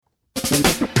You're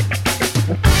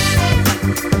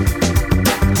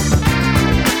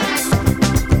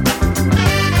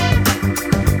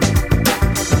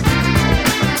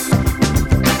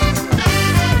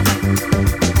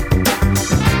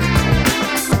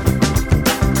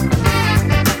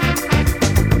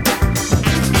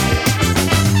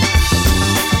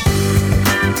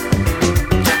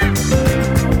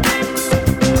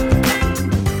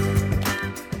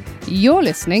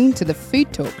listening to the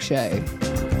Food Talk Show.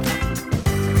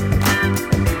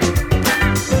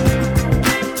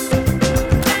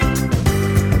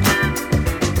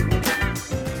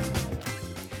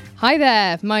 Hi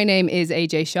there, my name is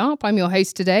AJ Sharp. I'm your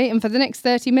host today, and for the next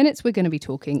 30 minutes, we're going to be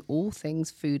talking all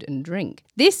things food and drink.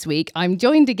 This week, I'm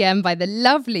joined again by the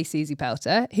lovely Suzy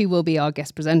Pelta, who will be our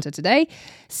guest presenter today.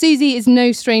 Suzy is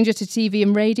no stranger to TV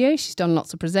and radio. She's done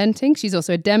lots of presenting. She's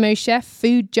also a demo chef,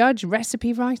 food judge,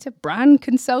 recipe writer, brand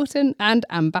consultant, and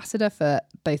ambassador for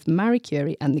both Marie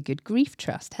Curie and the Good Grief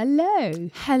Trust. Hello.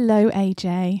 Hello,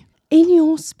 AJ. In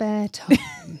your spare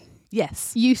time...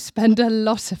 Yes. You spend a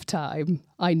lot of time,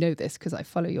 I know this because I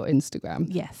follow your Instagram.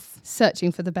 Yes.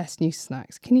 Searching for the best new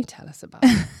snacks. Can you tell us about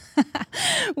it?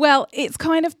 Well, it's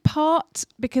kind of part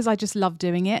because I just love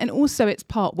doing it, and also it's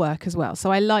part work as well.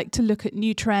 So I like to look at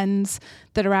new trends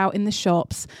that are out in the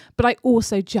shops, but I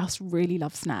also just really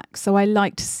love snacks. So I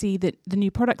like to see the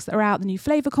new products that are out, the new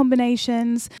flavour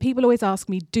combinations. People always ask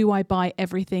me, do I buy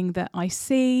everything that I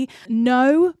see?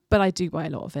 No, but I do buy a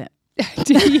lot of it.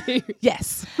 Do you?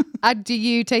 Yes. And do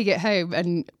you take it home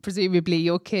and presumably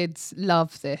your kids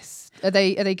love this? Are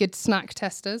they good snack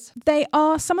testers? They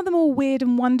are. Some of them are weird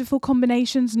and wonderful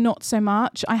combinations, not so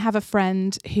much. I have a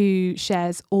friend who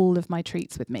shares all of my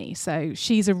treats with me. So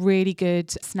she's a really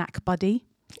good snack buddy.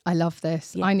 I love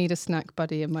this. Yeah. I need a snack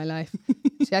buddy in my life.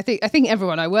 I think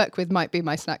everyone I work with might be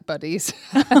my snack buddies.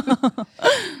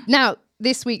 Now,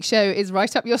 this week's show is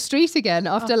right up your street again.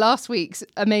 After last week's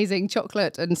amazing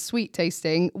chocolate and sweet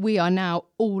tasting, we are now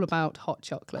all about hot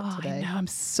chocolate today. I know, I'm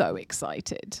so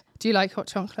excited. Do you like hot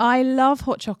chocolate? I love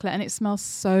hot chocolate, and it smells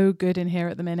so good in here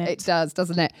at the minute. It does,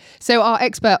 doesn't it? So our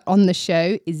expert on the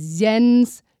show is Jen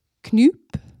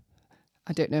Knoop.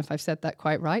 I don't know if I've said that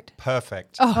quite right.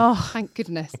 Perfect. Oh, thank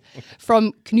goodness.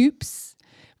 From Knoops,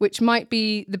 which might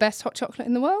be the best hot chocolate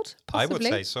in the world, possibly. I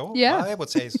would say so. Yeah. I would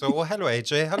say so. Well, hello,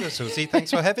 AJ. Hello, Suzy. Thanks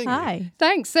for having me. Hi.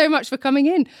 Thanks so much for coming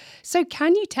in. So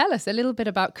can you tell us a little bit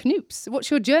about Knoops?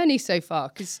 What's your journey so far?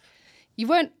 Because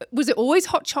was it always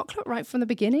hot chocolate right from the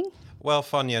beginning? Well,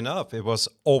 funny enough, it was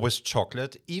always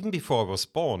chocolate, even before I was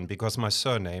born, because my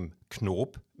surname,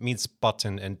 Knoop, means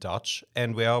button in Dutch,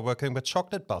 and we are working with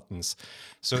chocolate buttons.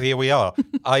 So here we are.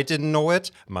 I didn't know it,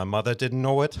 my mother didn't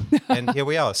know it, and here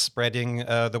we are, spreading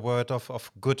the word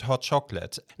of good hot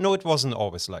chocolate. No, it wasn't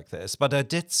always like this, but I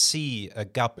did see a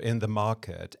gap in the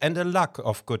market and a lack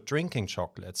of good drinking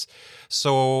chocolates.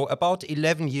 So about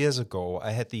 11 years ago, I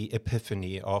had the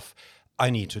epiphany of, I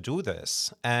need to do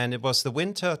this. And it was the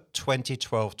winter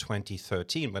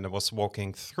 2012-2013 when I was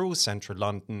walking through central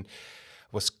London,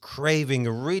 was craving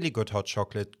a really good hot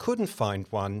chocolate, couldn't find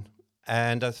one.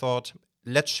 And I thought,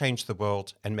 let's change the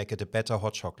world and make it a better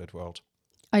hot chocolate world.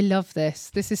 I love this.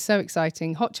 This is so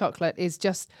exciting. Hot chocolate is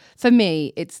just, for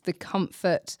me, it's the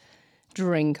comfort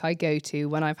drink I go to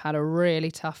when I've had a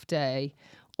really tough day.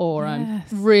 Or I'm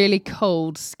really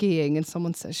cold skiing and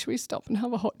someone says, should we stop and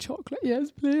have a hot chocolate?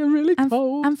 Yes, please, I'm really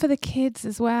cold. And for the kids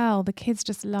as well. The kids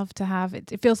just love to have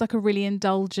it. It feels like a really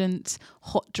indulgent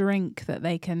hot drink that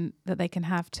they can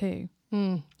have too.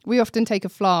 Mm. We often take a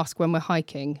flask when we're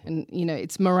hiking and,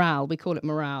 it's morale. We call it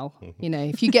morale.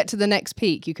 If you get to the next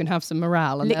peak, you can have some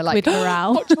morale. And Liquid they're like,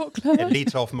 morale. Hot chocolate. A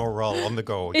liter of morale on the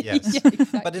go, yes. Yeah,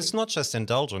 exactly. But it's not just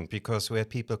indulgent, because we have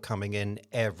people coming in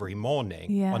every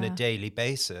morning on a daily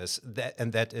basis,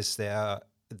 and that is their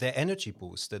energy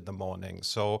boost in the morning.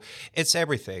 So it's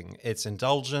everything. It's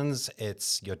indulgence,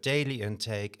 it's your daily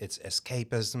intake, it's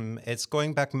escapism, it's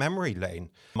going back memory lane.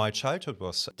 My childhood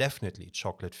was definitely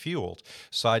chocolate fueled.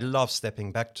 So I love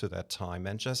stepping back to that time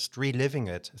and just reliving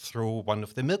it through one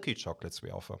of the milky chocolates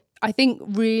we offer. I think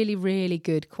really, really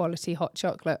good quality hot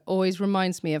chocolate always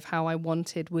reminds me of how I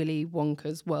wanted Willy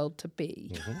Wonka's world to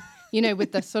be. Mm-hmm.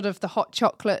 With the sort of the hot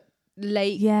chocolate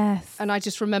lake. Yes. And I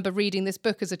just remember reading this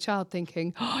book as a child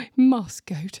thinking, I must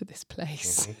go to this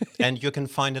place. Mm-hmm. And you can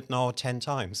find it now 10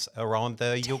 times around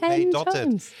the 10 UK dotted.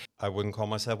 times. I wouldn't call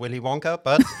myself Willy Wonka,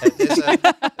 but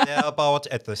there are about,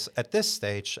 at this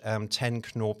stage, 10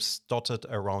 Knoops dotted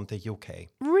around the UK.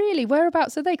 Really? Really?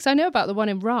 Whereabouts are they? Because I know about the one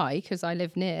in Rye, because I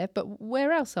live near, but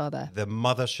where else are there? The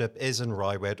mothership is in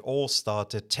Rye, where it all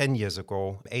started 10 years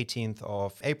ago, 18th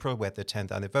of April, we had the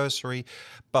 10th anniversary.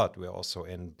 But we're also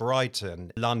in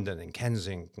Brighton, London, in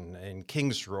Kensington, in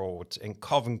Kings Road, in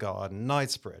Covent Garden,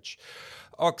 Knightsbridge,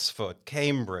 Oxford,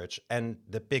 Cambridge, and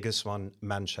the biggest one,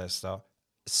 Manchester.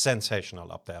 Sensational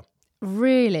up there.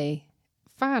 Really?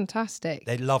 Fantastic.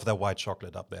 They love their white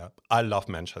chocolate up there. I love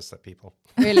Manchester people.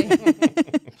 Really? I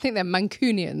think they're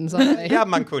Mancunians, aren't they? Yeah,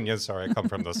 Mancunians. Sorry, I come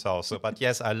from the south. So, but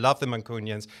yes, I love the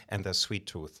Mancunians and their sweet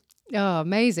tooth. Oh,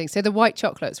 amazing. So the white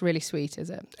chocolate's really sweet,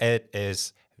 is it? It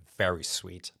is very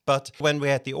sweet. But when we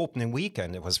had the opening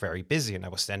weekend, it was very busy and I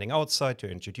was standing outside to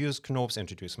introduce Knoops,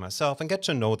 introduce myself and get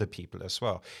to know the people as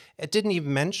well. It didn't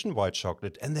even mention white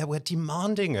chocolate and they were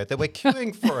demanding it. They were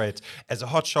queuing for it as a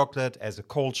hot chocolate, as a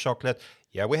cold chocolate.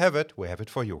 Yeah, we have it. We have it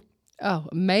for you. Oh,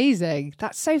 amazing.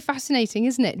 That's so fascinating,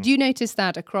 isn't it? Do you notice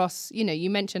that across, you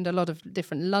mentioned a lot of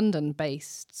different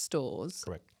London-based stores.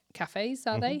 Correct. Cafes,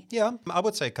 are they? Yeah, I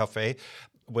would say cafe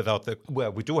well,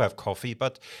 we do have coffee,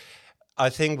 but I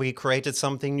think we created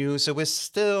something new, so we're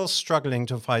still struggling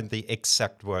to find the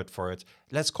exact word for it.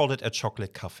 Let's call it a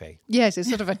chocolate cafe. Yes, it's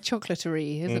sort of a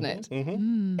chocolaterie, isn't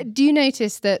it? Do you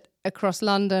notice that across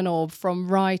London or from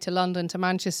Rye to London to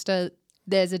Manchester,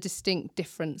 there's a distinct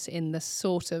difference in the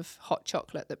sort of hot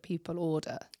chocolate that people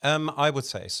order? I would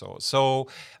say so. So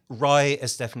Rye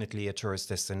is definitely a tourist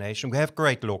destination. We have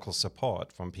great local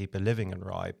support from people living in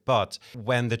Rye. But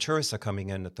when the tourists are coming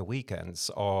in at the weekends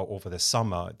or over the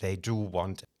summer, they do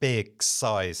want big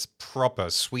size, proper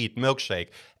sweet milkshake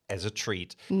as a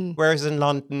treat. Whereas in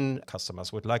London,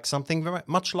 customers would like something very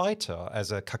much lighter, as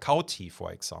a cacao tea,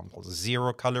 for example.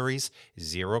 0 calories,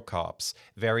 0 carbs.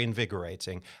 Very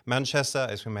invigorating. Manchester,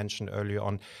 as we mentioned earlier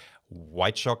on,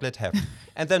 white chocolate heaven.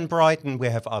 And then Brighton, we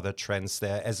have other trends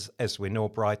there. As we know,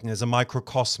 Brighton is a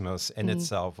microcosmos in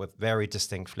itself with very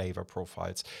distinct flavor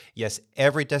profiles. Yes,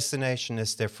 every destination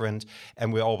is different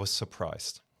and we're always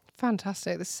surprised.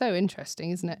 Fantastic. That's so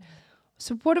interesting, isn't it?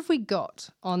 So what have we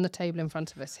got on the table in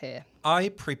front of us here? I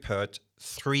prepared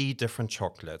 3 different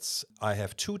chocolates. I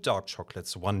have 2 dark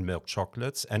chocolates, 1 milk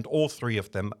chocolates, and all 3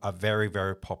 of them are very,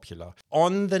 very popular.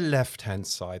 On the left-hand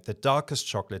side, the darkest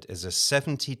chocolate is a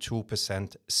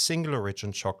 72% single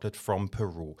origin chocolate from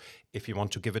Peru. If you want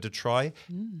to give it a try,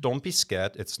 don't be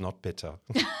scared, it's not bitter.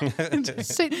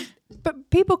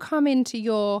 But people come into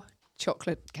your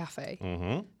chocolate cafe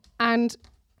and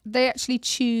they actually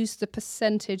choose the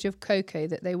percentage of cocoa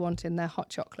that they want in their hot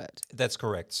chocolate. That's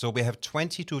correct. So we have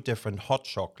 22 different hot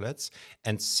chocolates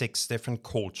and 6 different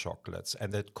cold chocolates.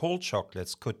 And the cold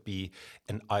chocolates could be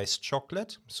an iced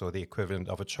chocolate, so the equivalent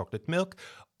of a chocolate milk,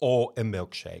 or a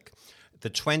milkshake.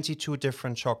 The 22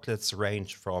 different chocolates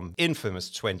range from infamous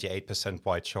 28%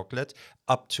 white chocolate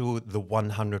up to the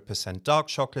 100% dark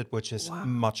chocolate, which is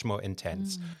much more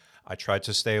intense. I try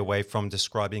to stay away from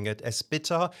describing it as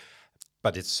bitter,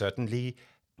 but it's certainly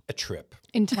a trip.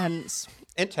 Intense.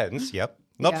 Intense, yep.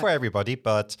 Not for everybody,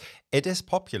 but it is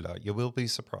popular. You will be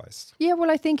surprised. Yeah,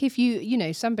 well, I think if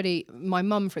somebody, my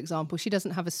mum, for example, she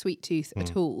doesn't have a sweet tooth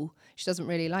at all. She doesn't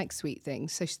really like sweet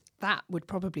things. So that would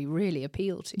probably really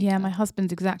appeal to you. Yeah, my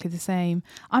husband's exactly the same.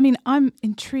 I mean, I'm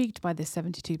intrigued by this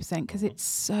 72% because it's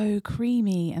so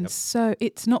creamy and so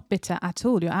it's not bitter at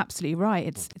all. You're absolutely right.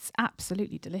 It's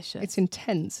absolutely delicious. It's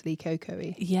intensely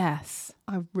cocoa-y. Yes.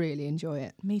 I really enjoy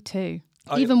it. Me too.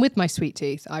 Even with my sweet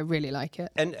tooth, I really like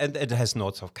it. And it has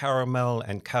notes of caramel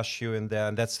and cashew in there,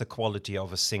 and that's the quality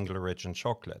of a single origin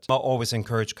chocolate. I always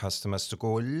encourage customers to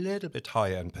go a little bit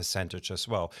higher in percentage as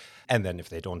well. And then if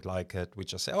they don't like it, we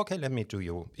just say, okay, let me do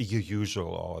your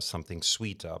usual or something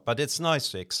sweeter. But it's nice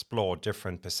to explore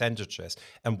different percentages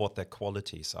and what their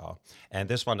qualities are. And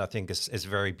this one, I think, is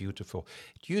very beautiful.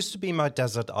 It used to be my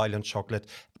desert island chocolate,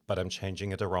 but I'm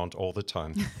changing it around all the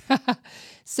time.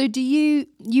 So do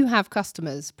you have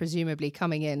customers presumably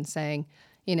coming in saying,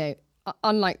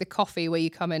 unlike the coffee where you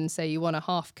come in and say you want a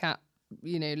half cap,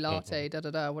 latte,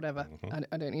 whatever.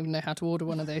 I don't even know how to order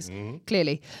one of those,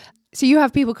 clearly. So you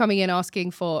have people coming in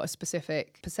asking for a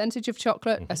specific percentage of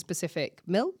chocolate, a specific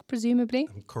milk, presumably?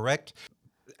 Correct.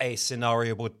 A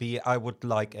scenario would be I would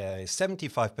like a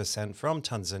 75% from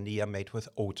Tanzania made with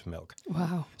oat milk.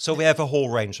 Wow. So we have a whole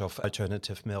range of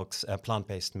alternative milks,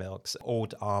 plant-based milks,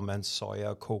 oat, almond,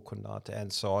 soya, coconut,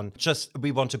 and so on. Just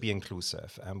we want to be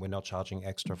inclusive, and we're not charging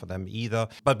extra for them either.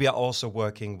 But we are also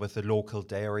working with the local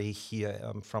dairy here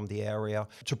from the area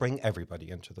to bring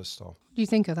everybody into the store. What do you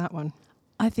think of that one?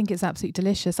 I think it's absolutely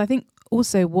delicious. I think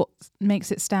also what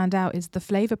makes it stand out is the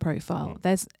flavour profile.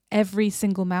 There's every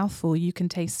single mouthful you can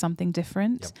taste something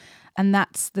different. Yep. And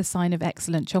that's the sign of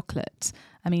excellent chocolate.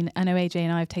 I mean, I know AJ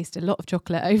and I have tasted a lot of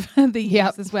chocolate over the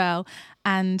years as well.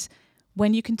 And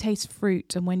when you can taste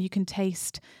fruit and when you can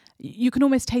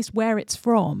almost taste where it's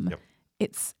from,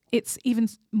 it's even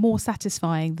more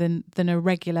satisfying than a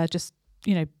regular just,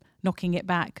 knocking it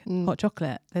back hot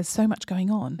chocolate. There's so much going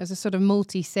on. There's a sort of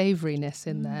malty savouriness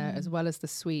in there, as well as the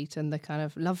sweet and the kind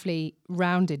of lovely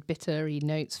rounded bittery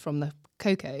notes from the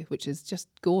cocoa, which is just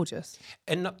gorgeous.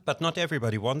 But not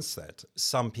everybody wants that.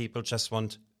 Some people just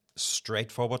want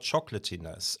straightforward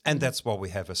chocolatiness, and that's what we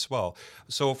have as well.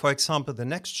 So, for example, the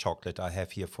next chocolate I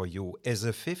have here for you is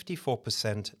a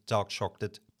 54% dark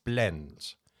chocolate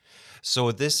blend.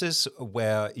 So this is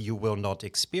where you will not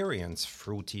experience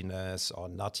fruitiness or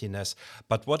nuttiness.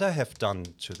 But what I have done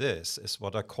to this is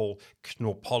what I call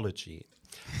Knoopology.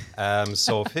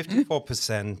 So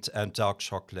 54% dark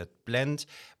chocolate blend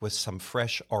with some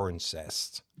fresh orange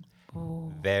zest.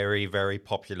 Oh. Very, very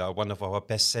popular. One of our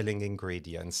best-selling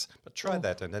ingredients. But try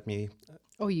that and let me...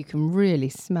 Oh, you can really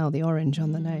smell the orange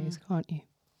on the nose, can't you?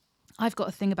 I've got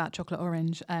a thing about chocolate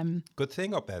orange. Good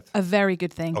thing or bad? A very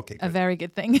good thing. Okay, good. A very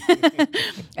good thing.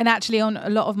 And actually on a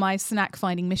lot of my snack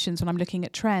finding missions when I'm looking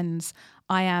at trends,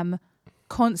 I am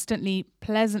constantly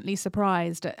pleasantly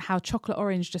surprised at how chocolate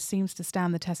orange just seems to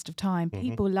stand the test of time.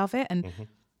 People love it and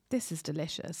this is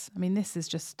delicious. I mean, this is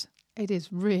just... It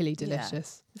is really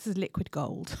delicious. Yeah, this is liquid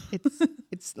gold.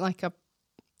 It's like a...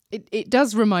 It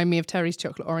does remind me of Terry's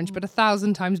chocolate orange, but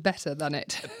 1,000 times better than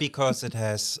it. Because it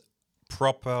has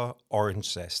proper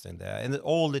orange zest in there. And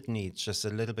all it needs, just a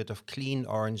little bit of clean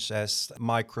orange zest,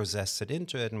 micro zested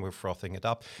into it, and we're frothing it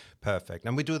up. Perfect.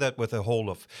 And we do that with a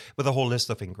whole list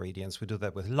of ingredients. We do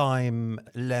that with lime,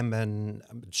 lemon,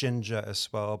 ginger as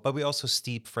well. But we also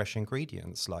steep fresh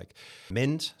ingredients like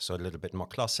mint, so a little bit more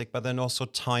classic, but then also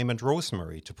thyme and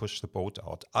rosemary to push the boat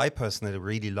out. I personally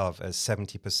really love a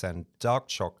 70% dark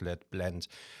chocolate blend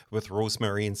with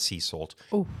rosemary and sea salt.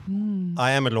 Oh.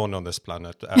 I am alone on this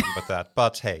planet with that.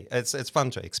 But hey, it's fun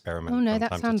to experiment. Oh no, from that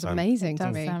time to sounds time. amazing It to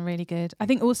does me. sound really good. I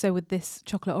think also with this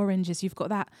chocolate oranges, you've got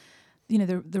that,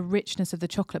 the richness of the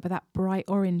chocolate, but that bright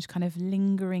orange kind of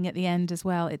lingering at the end as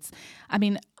well.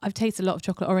 I've tasted a lot of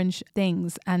chocolate orange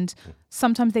things and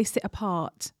sometimes they sit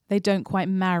apart. They don't quite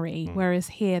marry. Whereas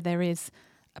here there is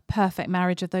a perfect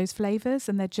marriage of those flavours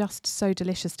and they're just so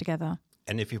delicious together.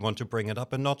 And if you want to bring it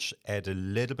up a notch, add a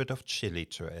little bit of chili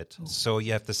to it. Ooh. So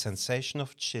you have the sensation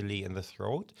of chili in the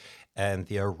throat and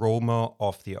the aroma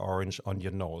of the orange on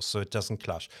your nose, so it doesn't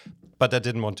clash. But I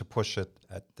didn't want to push it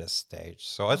at this stage.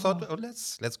 So I thought,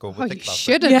 let's go with the you classic.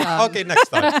 should have done. Okay, next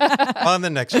time. On the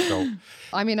next show.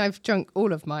 I mean, I've drunk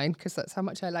all of mine because that's how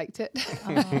much I liked it.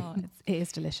 It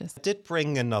is delicious. I did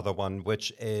bring another one,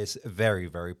 which is very,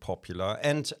 very popular.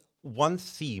 And one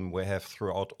theme we have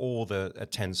throughout all the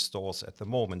 10 stores at the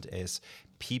moment is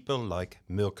people like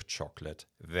milk chocolate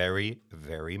very,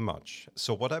 very much.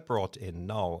 So what I brought in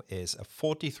now is a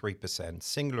 43%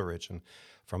 single origin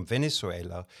from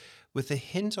Venezuela with a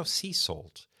hint of sea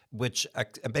salt, which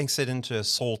makes it into a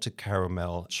salted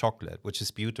caramel chocolate, which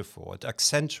is beautiful. It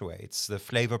accentuates the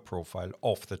flavor profile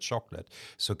of the chocolate.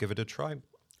 So give it a try.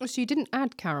 Oh, so you didn't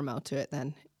add caramel to it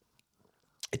then?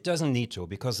 It doesn't need to,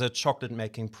 because the chocolate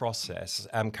making process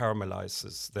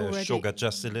caramelizes the sugar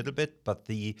just a little bit, but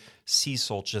the sea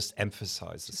salt just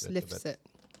emphasizes it lifts a bit. it.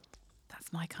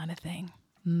 That's my kind of thing.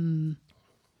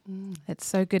 It's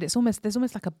so good. There's almost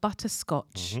like a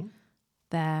butterscotch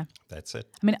there. That's it.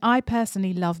 I mean, I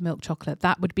personally love milk chocolate.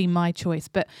 That would be my choice.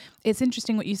 But it's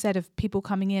interesting what you said of people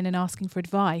coming in and asking for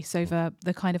advice over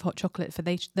the kind of hot chocolate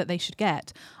that they should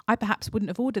get. I perhaps wouldn't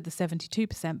have ordered the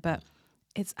 72%, but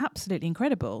it's absolutely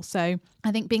incredible. So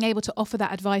I think being able to offer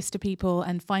that advice to people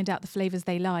and find out the flavours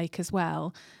they like as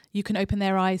well, you can open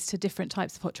their eyes to different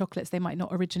types of hot chocolates they might not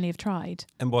originally have tried.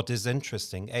 And what is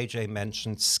interesting, AJ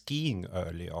mentioned skiing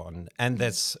early on, and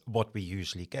that's what we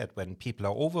usually get when people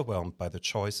are overwhelmed by the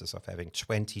choices of having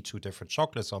 22 different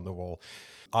chocolates on the wall.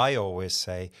 I always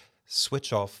say,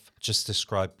 switch off, just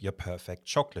describe your perfect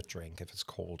chocolate drink, if it's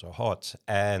cold or hot.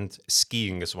 And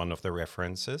skiing is one of the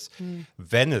references.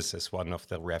 Venice is one of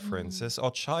the references,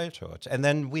 or childhood. And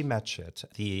then we match it.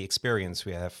 The experience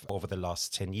we have over the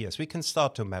last 10 years, we can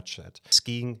start to match it.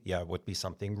 Skiing, would be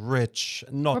something rich,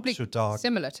 not Probably too dark.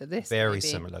 Similar to this. Very maybe.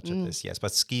 similar to this, yes.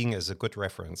 But skiing is a good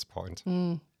reference point.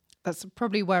 That's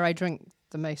probably where I drink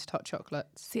the most hot chocolate.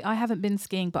 See, I haven't been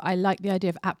skiing, but I like the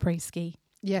idea of après ski.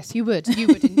 Yes, you would. You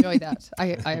would enjoy that.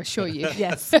 I assure you.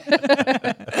 Yes.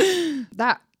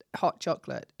 That hot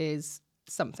chocolate is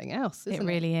something else, isn't it? It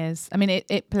really is. I mean,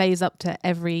 it plays up to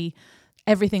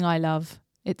everything I love.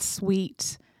 It's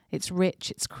sweet, it's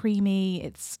rich, it's creamy,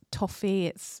 it's toffee,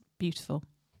 it's beautiful.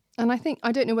 And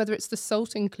I don't know whether it's the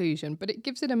salt inclusion, but it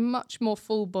gives it a much more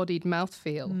full-bodied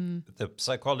mouthfeel. The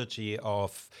psychology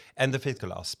and the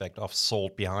physical aspect of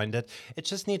salt behind it, it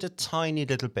just needs a tiny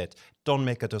little bit. Don't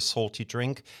make it a salty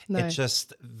drink. No. It's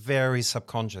just very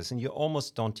subconscious and you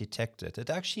almost don't detect it. It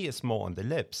actually is more on the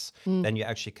lips than you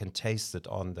actually can taste it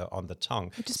on the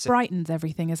tongue. It just brightens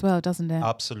everything as well, doesn't it?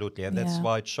 Absolutely. And that's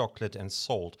why chocolate and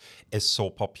salt is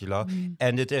so popular.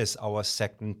 And it is our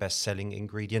second best-selling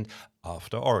ingredient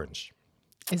after orange.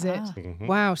 Is it?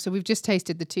 Wow. So we've just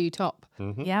tasted the two top.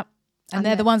 Yep. And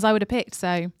they're the ones I would have picked.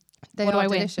 So They what do are I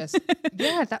win? delicious.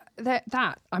 Yeah,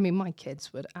 that. I mean, my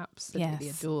kids would absolutely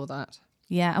Yes. adore that.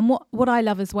 Yeah, and what I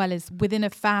love as well is within a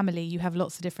family, you have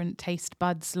lots of different taste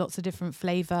buds, lots of different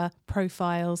flavour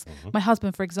profiles. My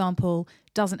husband, for example,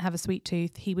 doesn't have a sweet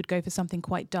tooth. He would go for something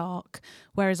quite dark,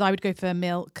 whereas I would go for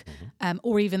milk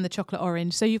or even the chocolate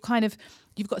orange. So you've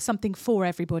got something for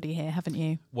everybody here, haven't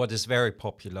you? What is very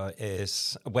popular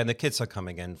is when the kids are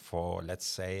coming in for, let's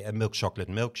say, a milk chocolate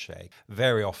milkshake,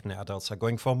 very often adults are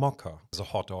going for a mocha as a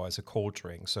hot or as a cold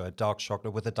drink. So a dark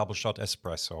chocolate with a double shot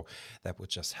espresso that would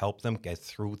just help them get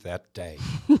through that day.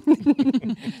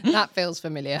 That feels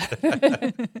familiar.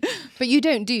 But you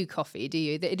don't do coffee, do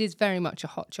you? It is very much a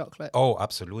hot chocolate. Oh,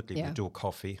 absolutely. Yeah. We do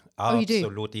coffee. Oh, you do?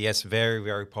 Absolutely. Yes, very,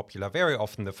 very popular. Very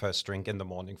often the first drink in the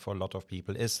morning for a lot of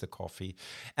people is the coffee.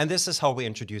 And this is how we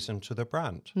introduce them to the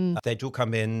brand. They do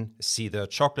come in, see the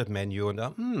chocolate menu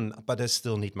and, but I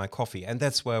still need my coffee. And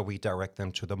that's where we direct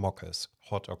them to the mochas,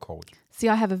 hot or cold. See,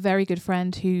 I have a very good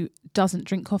friend who doesn't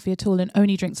drink coffee at all and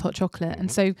only drinks hot chocolate.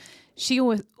 And so she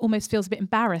almost feels a bit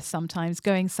embarrassed sometimes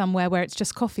going somewhere where it's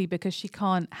just coffee because she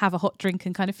can't have a hot drink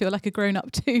and kind of feel like a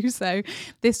grown-up too. So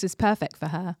this is perfect for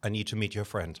her. I need to meet your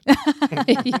friend.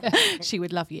 She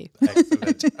would love you.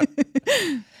 Excellent.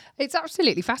 It's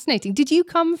absolutely fascinating. Did you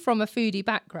come from a foodie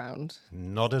background?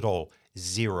 Not at all.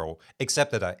 Zero.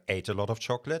 Except that I ate a lot of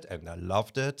chocolate and I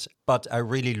loved it. But I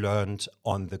really learned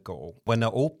on the go. When I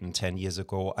opened 10 years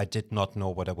ago, I did not know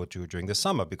what I would do during the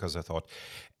summer because I thought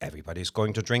everybody's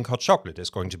going to drink hot chocolate. It's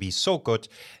going to be so good.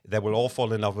 They will all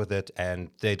fall in love with it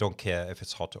and they don't care if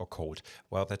it's hot or cold.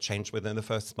 Well, that changed within the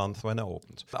first month when I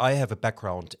opened. I have a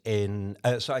background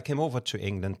so I came over to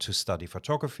England to study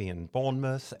photography in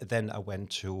Bournemouth. Then I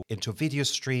went into video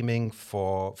streaming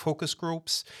for focus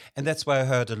groups. And that's where I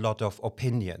heard a lot of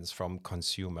opinions from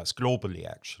consumers globally,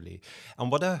 actually.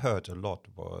 And what I heard a lot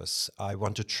was, I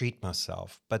want to treat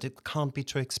myself, but it can't be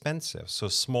too expensive. So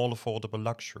small, affordable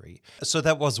luxury. So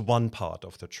that was one part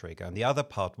of the trigger. And the other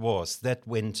part was that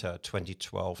winter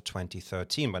 2012,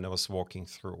 2013, when I was walking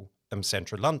through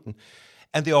central London,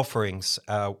 and the offerings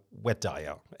were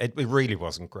dire. It really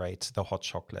wasn't great, the hot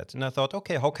chocolate. And I thought,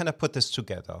 okay, how can I put this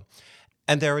together?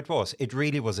 And there it was. It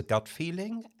really was a gut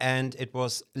feeling. And it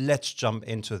was, let's jump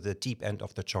into the deep end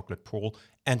of the chocolate pool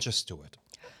and just do it.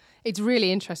 It's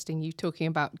really interesting you talking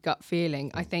about gut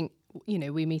feeling. I think,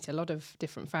 we meet a lot of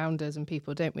different founders and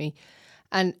people, don't we?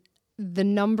 And the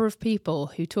number of people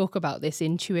who talk about this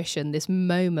intuition, this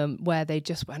moment where they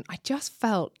just went, I just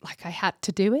felt like I had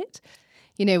to do it.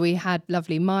 We had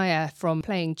lovely Maya from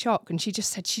Playing Choc, and she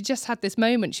just said she just had this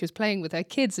moment. She was playing with her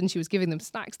kids and she was giving them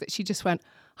snacks that she just went,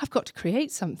 I've got to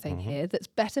create something here that's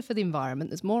better for the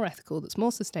environment, that's more ethical, that's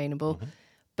more sustainable,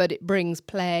 but it brings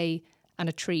play and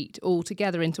a treat all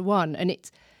together into one. And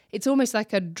it's almost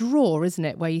like a draw, isn't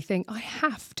it, where you think, I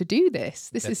have to do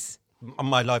this.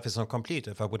 My life is not complete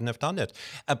if I wouldn't have done it.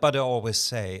 But I always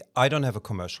say, I don't have a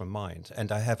commercial mind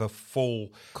and I have a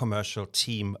full commercial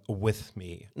team with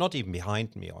me, not even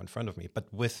behind me or in front of me, but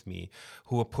with me,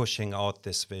 who are pushing out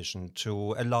this vision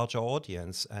to a larger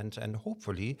audience and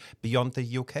hopefully beyond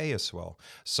the UK as well.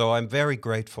 So I'm very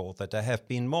grateful that I have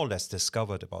been more or less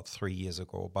discovered about 3 years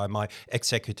ago by my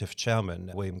executive chairman,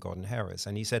 William Gordon Harris.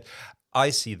 And he said, I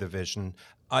see the vision.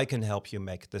 I can help you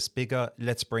make this bigger.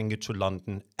 Let's bring you to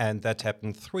London. And that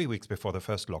happened 3 weeks before the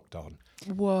first lockdown.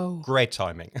 Whoa. Great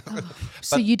timing.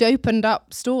 So you'd opened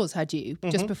up stores, had you,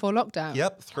 just before lockdown?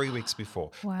 Yep, 3 weeks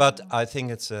before. Wow. But I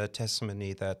think it's a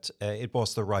testimony that it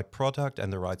was the right product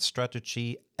and the right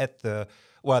strategy at the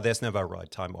Well, there's never a right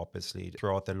time, obviously.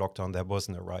 Throughout the lockdown, there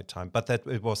wasn't a right time, but that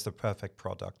it was the perfect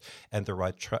product and the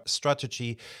right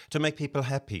strategy to make people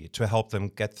happy, to help them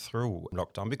get through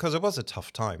lockdown, because it was a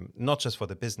tough time, not just for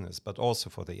the business, but also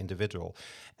for the individual.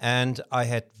 And I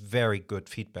had very good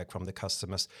feedback from the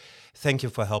customers. Thank you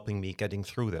for helping me getting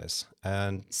through this.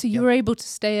 And So you were able to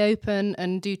stay open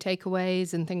and do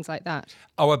takeaways and things like that?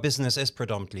 our business is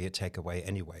predominantly a takeaway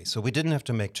anyway, so we didn't have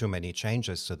to make too many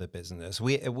changes to the business.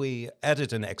 We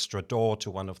added an extra door to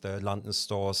one of the London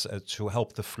stores to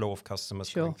help the flow of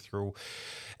customers going through.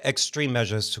 Extreme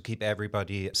measures to keep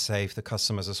everybody safe, the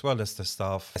customers as well as the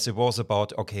staff. As it was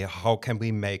about, okay, how can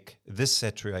we make this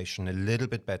situation a little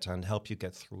bit better and help you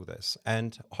get through this?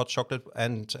 And hot chocolate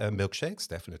and milkshakes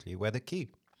definitely were the key.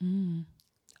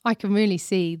 I can really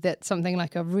see that something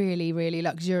like a really, really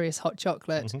luxurious hot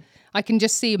chocolate, I can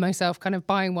just see myself kind of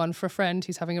buying one for a friend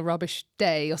who's having a rubbish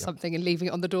day or something and leaving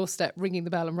it on the doorstep, ringing the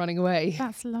bell and running away.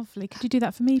 That's lovely. Could you do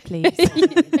that for me, please?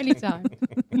 Anytime.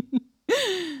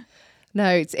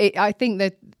 No, I think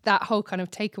that whole kind of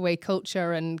takeaway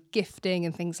culture and gifting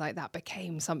and things like that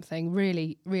became something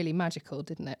really, really magical,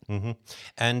 didn't it?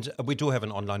 And we do have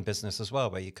an online business as well,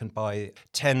 where you can buy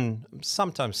 10,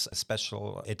 sometimes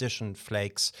special edition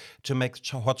flakes to make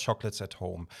hot chocolates at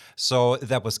home. So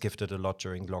that was gifted a lot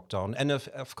during lockdown. And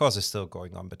of course, it's still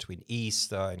going on between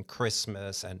Easter and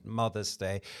Christmas and Mother's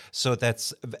Day. So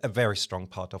that's a very strong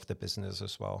part of the business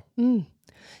as well.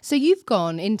 So you've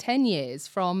gone in 10 years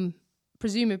from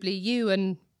presumably you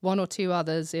and one or two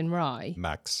others in Rye.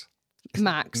 Max.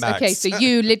 Okay, so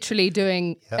you literally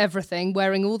doing everything,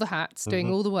 wearing all the hats,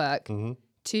 doing all the work,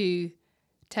 to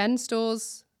 10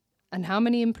 stores and how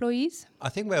many employees? I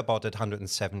think we're about at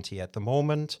 170 at the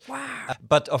moment. Wow.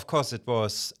 But of course, it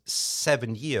was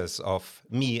 7 years of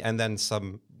me and then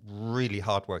some really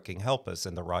hardworking helpers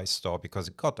in the rice store because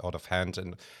it got out of hand.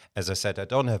 And as I said, I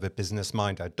don't have a business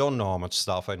mind. I don't know how much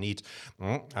staff I need.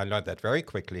 I learned that very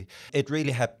quickly. It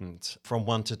really happened from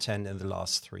 1 to 10 in the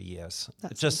last 3 years.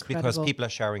 That's just incredible. because people are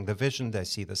sharing the vision, they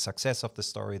see the success of the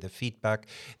story, the feedback,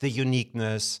 the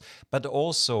uniqueness, but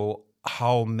also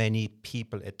how many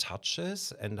people it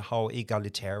touches and how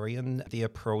egalitarian the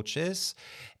approach is.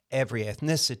 Every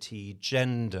ethnicity,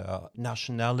 gender,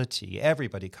 nationality,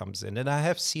 everybody comes in. And I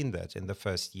have seen that in the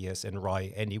first years in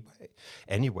Rye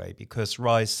anyway, because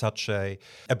Rye is such a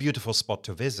beautiful spot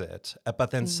to visit.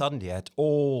 But then suddenly I had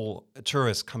all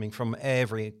tourists coming from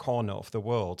every corner of the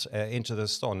world into the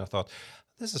store. And I thought,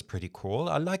 this is pretty cool.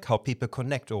 I like how people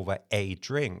connect over a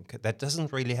drink that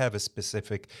doesn't really have a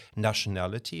specific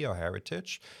nationality or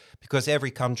heritage, because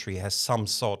every country has some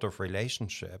sort of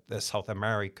relationship. There's South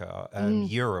America and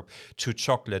Europe to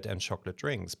chocolate and chocolate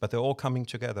drinks, but they're all coming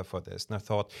together for this. And I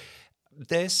thought,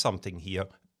 there's something here.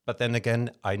 But then again,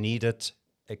 I needed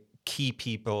key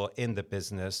people in the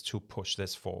business to push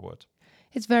this forward.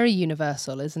 It's very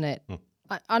universal, isn't it?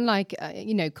 Unlike,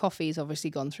 coffee's obviously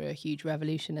gone through a huge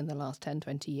revolution in the last 10,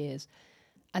 20 years.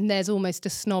 And there's almost a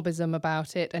snobism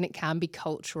about it, and it can be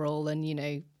cultural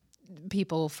and,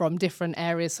 people from different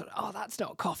areas sort of, oh, that's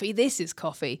not coffee, this is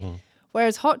coffee.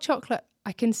 Whereas hot chocolate,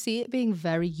 I can see it being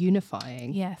very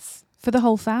unifying. Yes, for the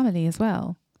whole family as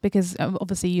well. Because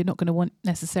obviously you're not going to want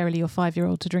necessarily your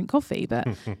 5-year-old to drink coffee, but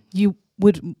you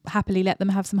would happily let them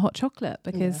have some hot chocolate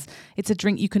because it's a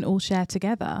drink you can all share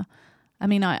together. I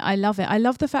mean, I love it. I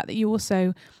love the fact that you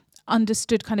also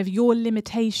understood kind of your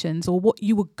limitations or what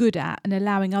you were good at and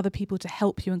allowing other people to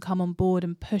help you and come on board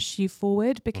and push you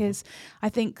forward, because I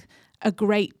think a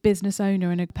great business owner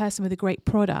and a person with a great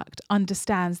product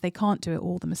understands they can't do it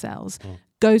all themselves,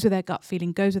 goes with their gut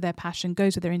feeling, goes with their passion,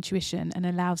 goes with their intuition, and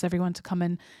allows everyone to come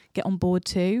and get on board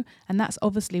too. And that's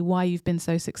obviously why you've been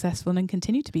so successful and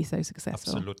continue to be so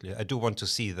successful. Absolutely. I do want to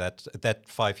see that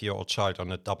 5-year-old child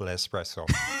on a double espresso.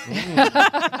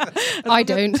 I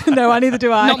don't. No, neither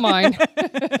do I. Not mine.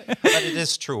 But it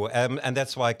is true. And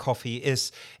that's why coffee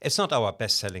it's not our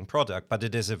best-selling product, but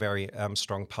it is a very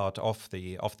strong part of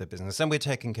the business. And we're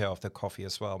taking care of the coffee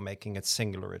as well, making it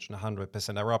single origin, 100%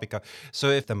 Arabica. So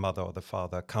if the mother or the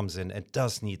father comes in and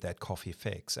does need that coffee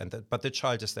fix, but the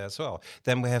child is there as well,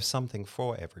 then we have something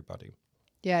for everybody.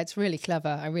 Yeah, it's really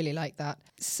clever. I really like that.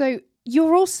 So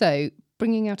you're also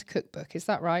bringing out a cookbook, is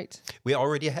that right? We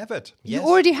already have it. Yes. You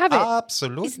already have it?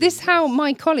 Absolutely. Is this how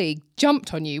my colleague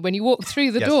jumped on you when you walked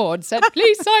through the door and said,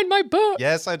 please sign my book?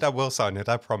 Yes, and I will sign it,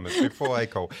 I promise, before I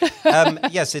go.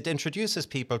 Yes, it introduces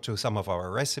people to some of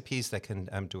our recipes they can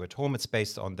do at home. It's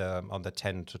based on the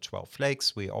 10 to 12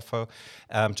 flakes we offer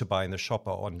to buy in the shop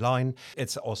or online.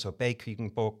 It's also a baking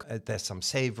book. There's some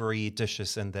savory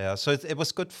dishes in there. So it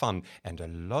was good fun. And a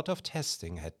lot of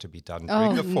testing had to be done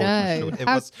during the photo shoot.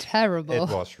 How terrible.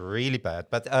 terrible. It was really bad.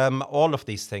 But all of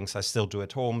these things I still do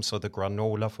at home. So the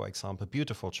granola, for example,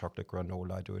 beautiful chocolate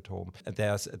granola I do at home.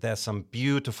 There's some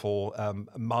beautiful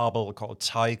marble called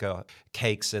Tiger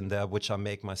cakes in there, which I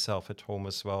make myself at home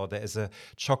as well. There is a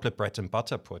chocolate bread and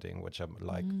butter pudding, which I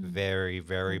like very,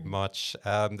 very much.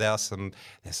 There's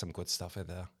some good stuff in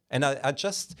there. And I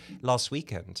just last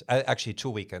weekend, actually 2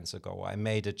 weekends ago, I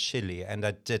made a chili and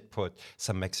I did put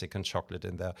some Mexican chocolate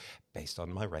in there based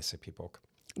on my recipe book.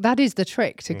 That is the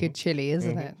trick to good chili,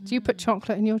 isn't it? Do you put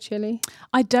chocolate in your chili?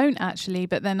 I don't actually,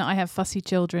 but then I have fussy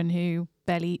children who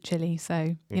barely eat chili,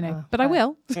 so, but I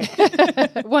will.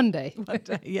 One day.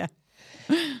 Yeah.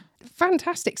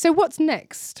 Fantastic. So what's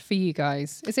next for you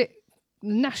guys? Is it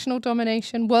national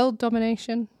domination, world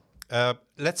domination?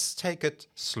 Let's take it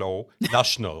slow,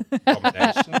 national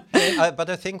domination. But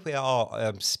I think we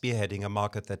are spearheading a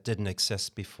market that didn't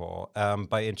exist before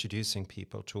by introducing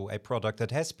people to a product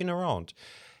that has been around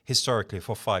historically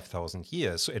for 5,000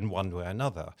 years in one way or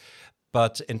another.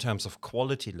 But in terms of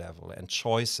quality level and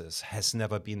choices has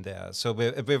never been there. So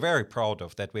we're very proud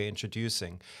of that. We're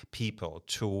introducing people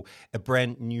to a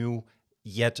brand new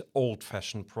yet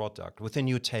old-fashioned product with a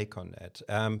new take on it.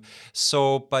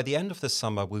 So by the end of the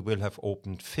summer, we will have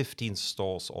opened 15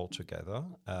 stores altogether.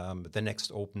 The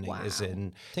next opening is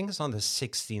I think it's on the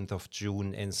 16th of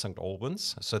June in St.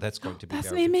 Albans. So that's going to be That's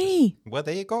very near me. Well,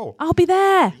 there you go. I'll be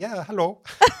there. Yeah, hello.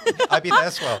 I'll be there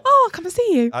as well. Oh, I'll come and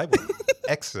see you. I will.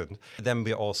 Excellent. Then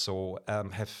we also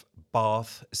have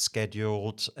Bath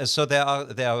scheduled. So there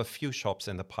are a few shops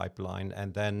in the pipeline,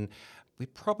 and then we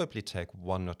probably take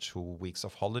 1 or 2 weeks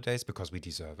of holidays because we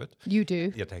deserve it. You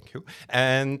do. Yeah, thank you.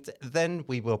 And then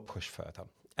we will push further.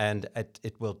 And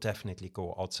it will definitely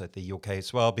go outside the UK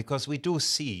as well, because we do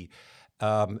see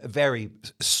very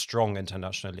strong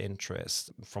international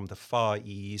interest from the Far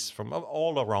East, from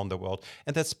all around the world.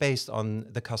 And that's based on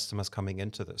the customers coming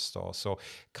into the store. So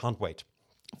can't wait.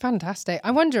 Fantastic.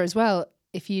 I wonder as well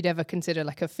if you'd ever consider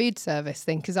like a food service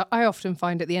thing, because I often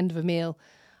find at the end of a meal,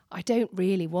 I don't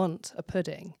really want a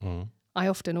pudding. I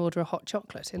often order a hot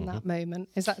chocolate in that moment.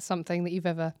 Is that something that you've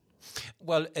ever...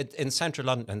 Well, in central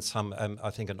London and some,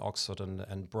 I think in Oxford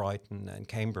and Brighton and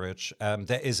Cambridge,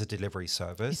 there is a delivery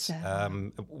service.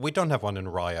 We don't have one in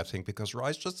Rye, I think, because Rye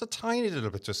is just a tiny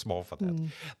little bit too small for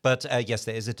that. But yes,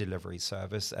 there is a delivery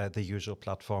service, the usual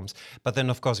platforms. But then,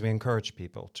 of course, we encourage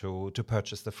people to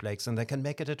purchase the flakes, and they can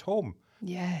make it at home.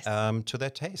 Yes. To their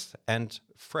taste and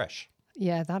fresh.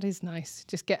 Yeah, that is nice.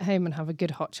 Just get home and have a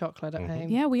good hot chocolate at home.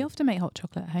 Yeah, we often make hot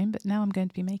chocolate at home, but now I'm going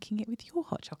to be making it with your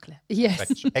hot chocolate.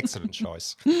 Yes. Excellent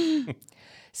choice.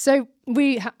 So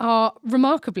we are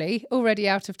remarkably already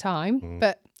out of time,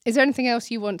 but is there anything else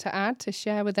you want to add to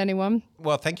share with anyone?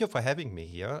 Well, thank you for having me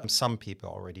here. Some people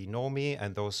already know me,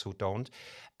 and those who don't,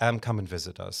 come and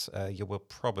visit us. You will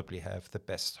probably have the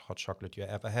best hot chocolate you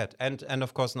ever had. And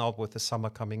of course, now with the summer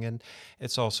coming in,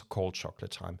 it's also cold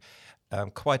chocolate time.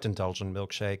 Quite indulgent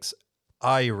milkshakes.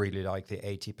 I really like the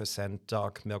 80%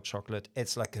 dark milk chocolate.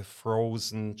 It's like a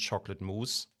frozen chocolate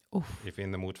mousse, if you're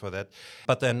in the mood for that.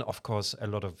 But then, of course, a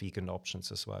lot of vegan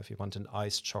options as well. If you want an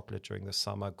iced chocolate during the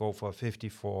summer, go for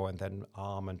 54 and then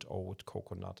almond, oat,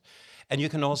 coconut. And you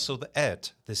can also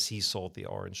add the sea salt, the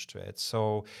orange to it.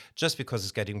 So just because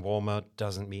it's getting warmer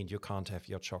doesn't mean you can't have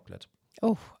your chocolate.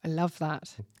 Oh, I love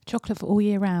that. Chocolate for all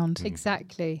year round.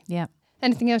 Exactly. Yeah.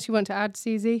 Anything else you want to add,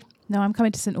 Suzy? No, I'm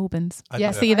coming to St. Albans.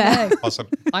 Yes, see you there. Awesome.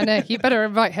 I know. You better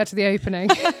invite her to the opening.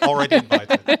 Already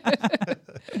invited.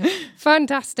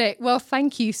 Fantastic. Well,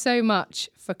 thank you so much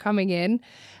for coming in.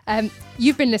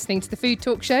 You've been listening to The Food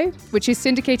Talk Show, which is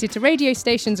syndicated to radio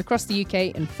stations across the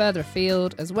UK and further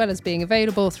afield, as well as being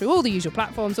available through all the usual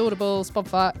platforms, Audible,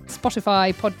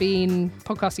 Spotify, Podbean,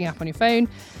 podcasting app on your phone.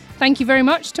 Thank you very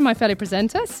much to my fellow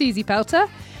presenter, Suzy Pelta,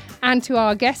 and to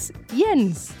our guest,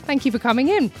 Jens. Thank you for coming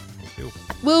in. Thank you.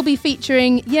 We'll be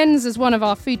featuring Jens as one of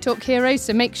our Food Talk heroes,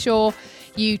 so make sure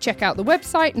you check out the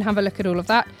website and have a look at all of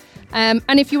that. And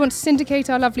if you want to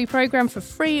syndicate our lovely programme for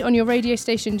free on your radio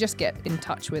station, just get in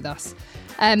touch with us.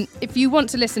 If you want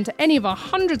to listen to any of our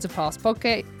hundreds of past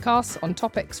podcasts on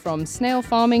topics from snail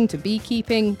farming to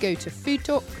beekeeping, go to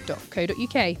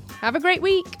foodtalk.co.uk. Have a great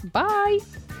week. Bye.